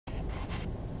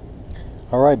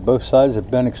Alright, both sides have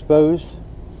been exposed.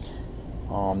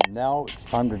 Now it's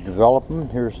time to develop them.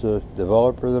 Here's the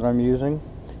developer that I'm using.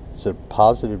 It's a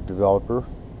positive developer,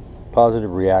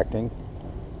 positive reacting.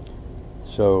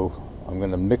 So I'm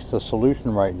going to mix the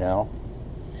solution right now.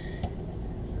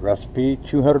 Recipe: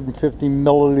 250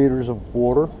 milliliters of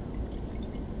water.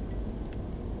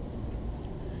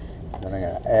 Then I'm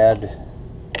going to add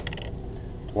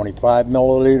 25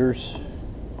 milliliters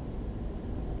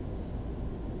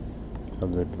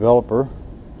of the developer.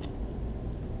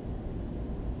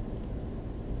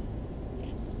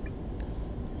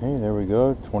 Okay, there we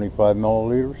go, 25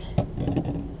 milliliters.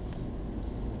 I'm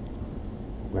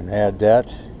going to add that.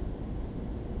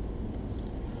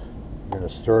 I'm going to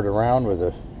stir it around with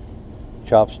a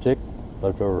chopstick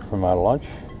left over from my lunch.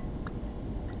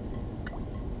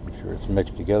 Make sure it's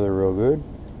mixed together real good.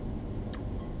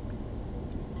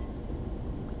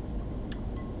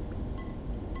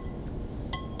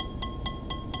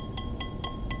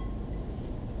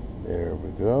 There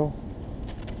we go.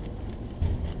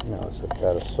 Now set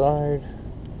that aside.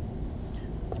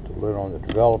 Put the lid on the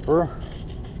developer.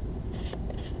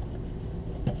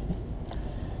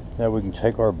 Now we can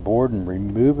take our board and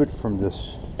remove it from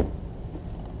this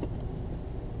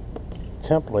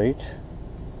template.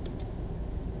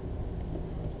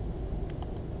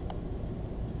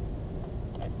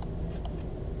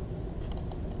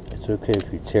 It's okay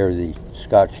if you tear the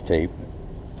Scotch tape.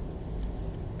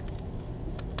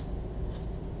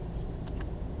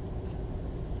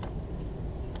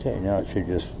 Okay, now it should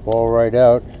just fall right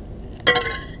out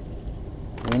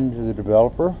into the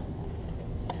developer.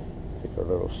 Take our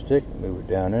little stick, move it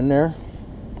down in there.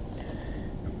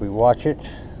 If we watch it,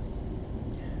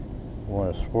 we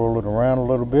want to swirl it around a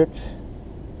little bit.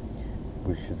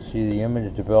 We should see the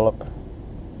image develop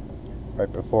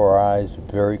right before our eyes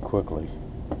very quickly.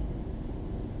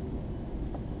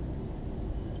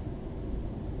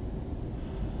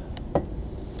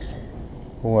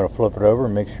 We want to flip it over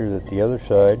and make sure that the other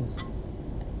side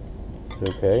is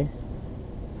okay.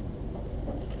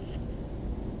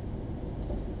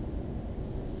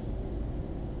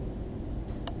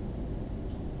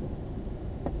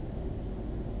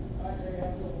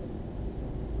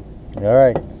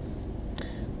 Alright,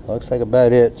 looks like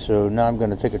about it. So now I'm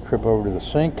going to take a trip over to the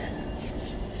sink.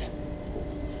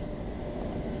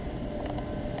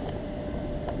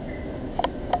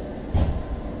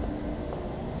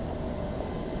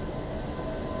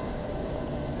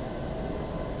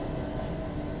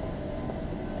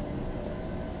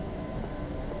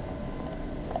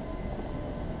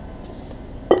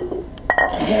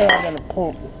 Yeah,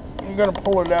 I'm gonna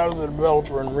pull it out of the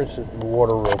developer and rinse it in the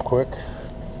water real quick.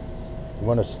 You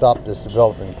want to stop this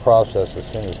developing process as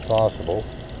soon as possible.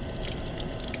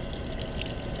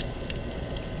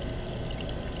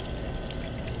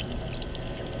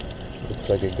 Looks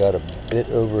like it got a bit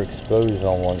overexposed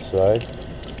on one side.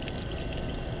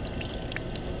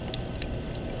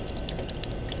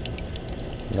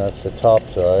 And that's the top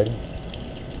side.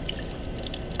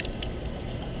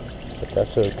 But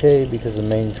that's okay because the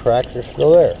main tracks are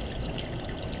still there.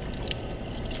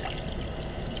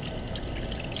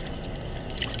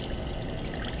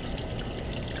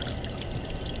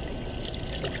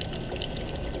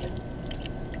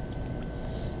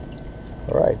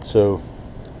 Alright, so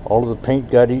all of the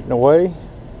paint got eaten away.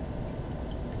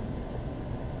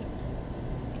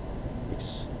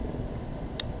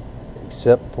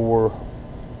 Except for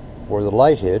where the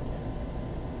light hit.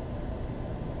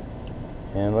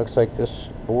 And it looks like this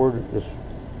board is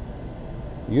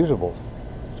usable.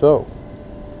 So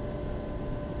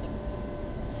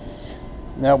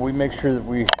now we make sure that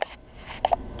we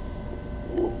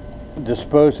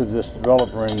dispose of this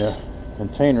developer in the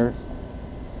container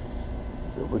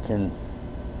that we can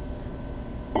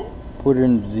put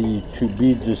in the to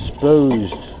be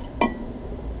disposed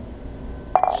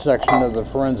section of the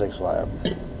forensics lab.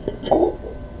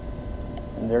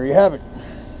 And there you have it.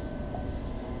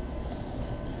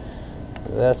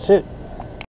 That's it.